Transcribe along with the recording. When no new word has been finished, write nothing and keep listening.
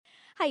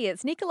Hey,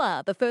 it's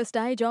Nicola. The first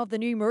stage of the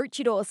new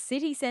Maroochydore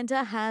City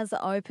Centre has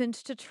opened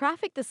to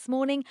traffic this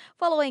morning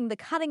following the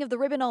cutting of the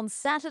ribbon on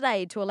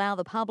Saturday to allow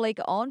the public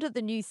onto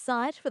the new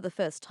site for the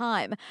first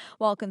time.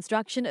 While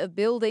construction of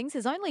buildings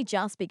has only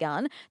just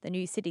begun, the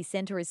new city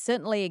centre is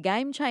certainly a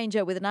game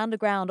changer with an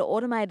underground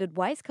automated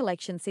waste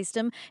collection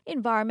system,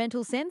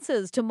 environmental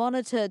sensors to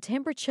monitor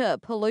temperature,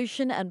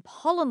 pollution and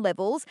pollen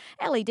levels,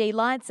 LED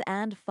lights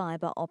and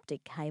fibre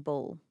optic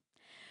cable.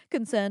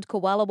 Concerned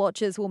koala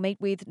watchers will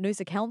meet with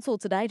Noosa Council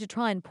today to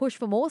try and push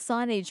for more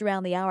signage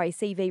around the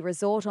RACV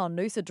resort on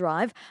Noosa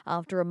Drive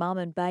after a mum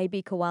and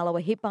baby koala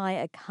were hit by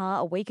a car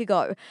a week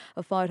ago.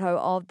 A photo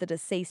of the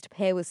deceased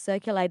pair was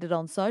circulated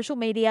on social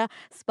media,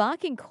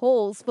 sparking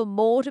calls for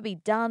more to be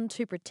done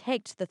to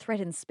protect the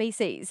threatened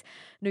species.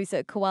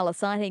 Noosa Koala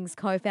Sightings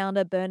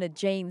co-founder Bernard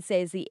Jean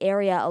says the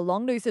area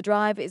along Noosa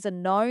Drive is a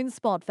known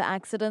spot for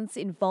accidents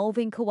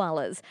involving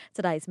koalas.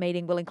 Today's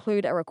meeting will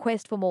include a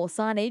request for more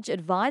signage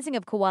advising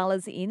of koalas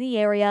in the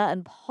area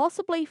and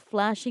possibly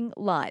flashing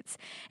lights.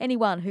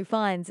 Anyone who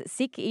finds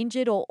sick,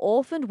 injured or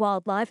orphaned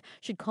wildlife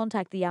should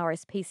contact the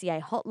RSPCA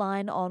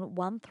hotline on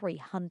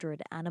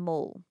 1300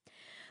 Animal.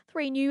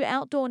 3 new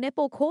outdoor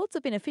netball courts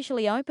have been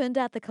officially opened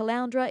at the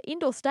Caloundra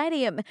Indoor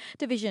Stadium.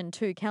 Division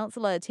 2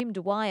 councillor Tim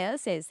Dwyer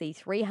says the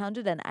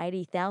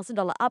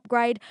 $380,000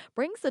 upgrade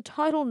brings the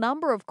total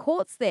number of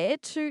courts there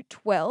to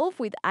 12,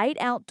 with 8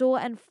 outdoor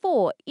and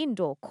 4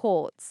 indoor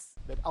courts.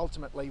 But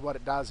ultimately what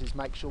it does is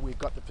make sure we've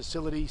got the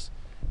facilities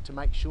to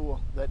make sure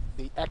that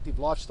the active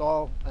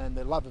lifestyle and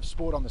the love of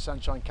sport on the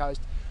Sunshine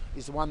Coast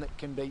is the one that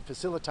can be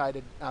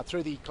facilitated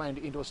through the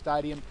Caloundra Indoor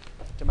Stadium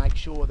to make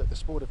sure that the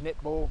sport of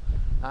netball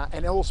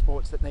and all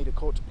sports that need a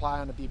court to play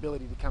on have the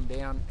ability to come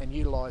down and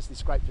utilise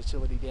this great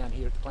facility down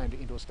here at the Caloundra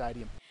Indoor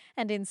Stadium.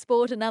 And in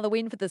sport, another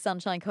win for the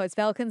Sunshine Coast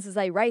Falcons as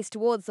they race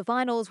towards the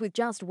finals with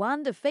just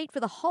one defeat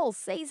for the whole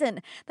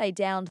season. They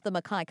downed the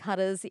Mackay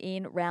Cutters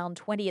in round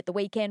 20 at the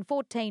weekend,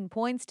 14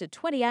 points to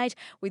 28,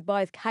 with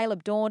both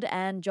Caleb Daunt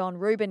and John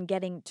Rubin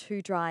getting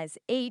 2 tries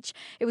each.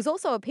 It was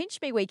also a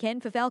pinch-me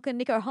weekend for Falcon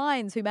Nicho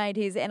Hynes, who made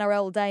his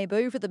NRL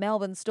debut for the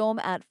Melbourne Storm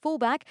at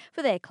fullback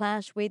for their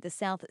clash with the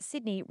South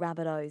Sydney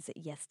Rabbitohs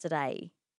yesterday.